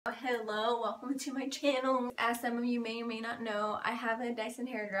Hello, welcome to my channel. As some of you may or may not know, I have a Dyson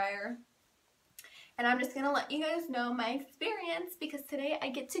hairdryer. And I'm just going to let you guys know my experience because today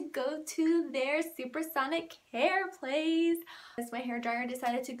I get to go to their supersonic hair place. As my hairdryer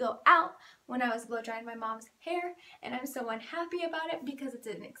decided to go out when I was blow drying my mom's hair, and I'm so unhappy about it because it's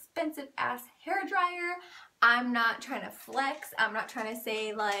an expensive ass hairdryer. I'm not trying to flex. I'm not trying to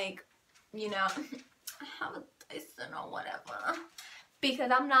say like, you know, I have a Dyson or whatever.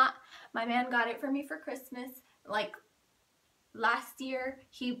 Because I'm not. My man got it for me for Christmas. Like last year,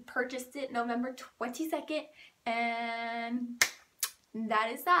 he purchased it November 22nd, and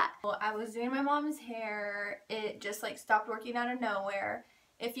that is that. Well, I was doing my mom's hair. It just like stopped working out of nowhere.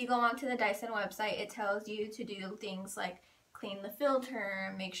 If you go onto the Dyson website, it tells you to do things like clean the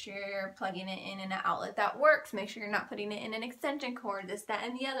filter, make sure you're plugging it in an outlet that works, make sure you're not putting it in an extension cord, this, that,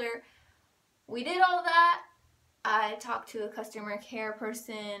 and the other. We did all that. I talked to a customer care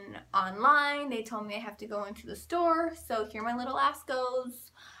person online. They told me I have to go into the store. So here my little ass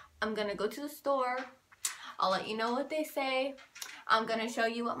goes. I'm going to go to the store. I'll let you know what they say. I'm going to show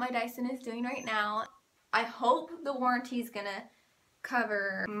you what my Dyson is doing right now. I hope the warranty is going to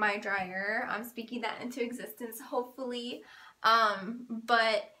cover my dryer. I'm speaking that into existence, hopefully.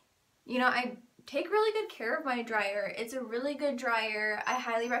 But, you know, I take really good care of my dryer. It's a really good dryer. I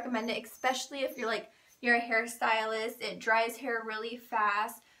highly recommend it, especially if you're a hairstylist. It dries hair really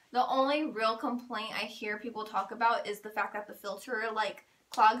fast. The only real complaint I hear people talk about is the fact that the filter like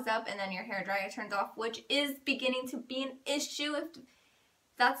clogs up and then your hairdryer turns off, which is beginning to be an issue. If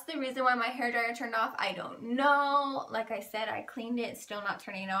that's the reason why my hairdryer turned off, I don't know. Like I said, I cleaned it, it's still not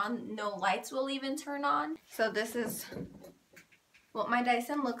turning on. No lights will even turn on. So this is what my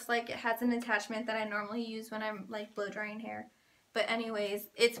Dyson looks like. It has an attachment that I normally use when I'm like blow drying hair. But anyways,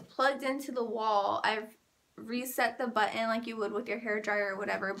 it's plugged into the wall. I've reset the button like you would with your hairdryer or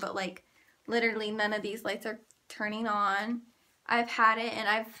whatever, but like literally none of these lights are turning on. I've had it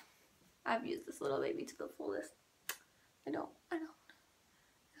and I've used this little baby to the fullest. I don't fix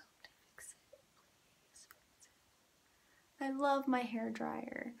it, please fix it. I love my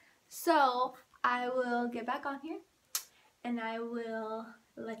hairdryer. So I will get back on here and I will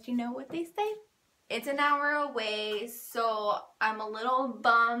let you know what they say. It's an hour away, so I'm a little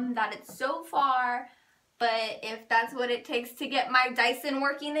bummed that it's so far, but if that's what it takes to get my Dyson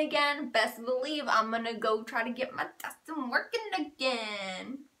working again, best believe I'm gonna go try to get my Dyson working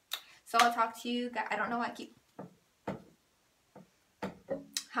again. So I'll talk to you guys. I don't know why I keep...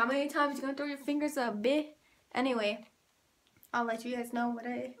 How many times you gonna throw your fingers up, bitch? Anyway, I'll let you guys know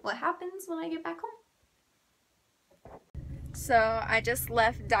what happens when I get back home. So I just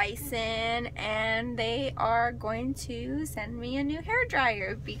left Dyson and they are going to send me a new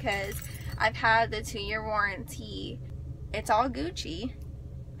hairdryer because I've had the 2-year warranty. It's all Gucci.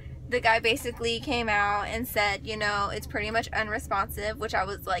 The guy basically came out and said, you know, it's pretty much unresponsive, which I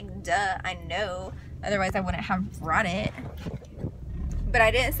was like, duh, I know. Otherwise I wouldn't have brought it. But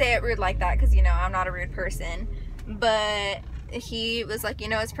I didn't say it rude like that because, you know, I'm not a rude person. But he was like, you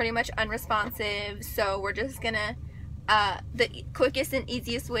know, it's pretty much unresponsive, so we're just gonna... the quickest and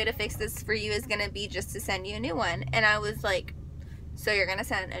easiest way to fix this for you is going to be just to send you a new one. And I was like, so you're going to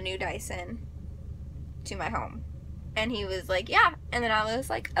send a new Dyson to my home? And he was like, yeah. And then I was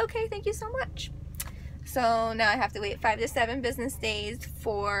like, okay, thank you so much. So now I have to wait 5 to 7 business days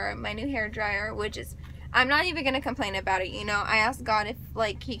for my new hairdryer, which is, I'm not even going to complain about it. You know, I asked God if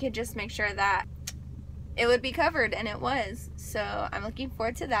like he could just make sure that it would be covered, and it was. So I'm looking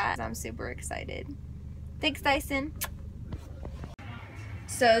forward to that. I'm super excited. Thanks, Dyson.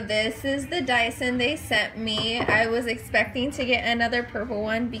 So this is the Dyson they sent me. I was expecting to get another purple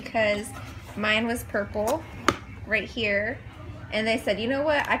one because mine was purple right here. And they said, you know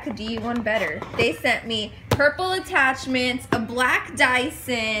what? I could do you one better. They sent me purple attachments, a black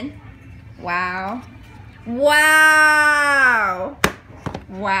Dyson. Wow. Wow.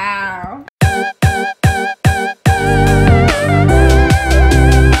 Wow.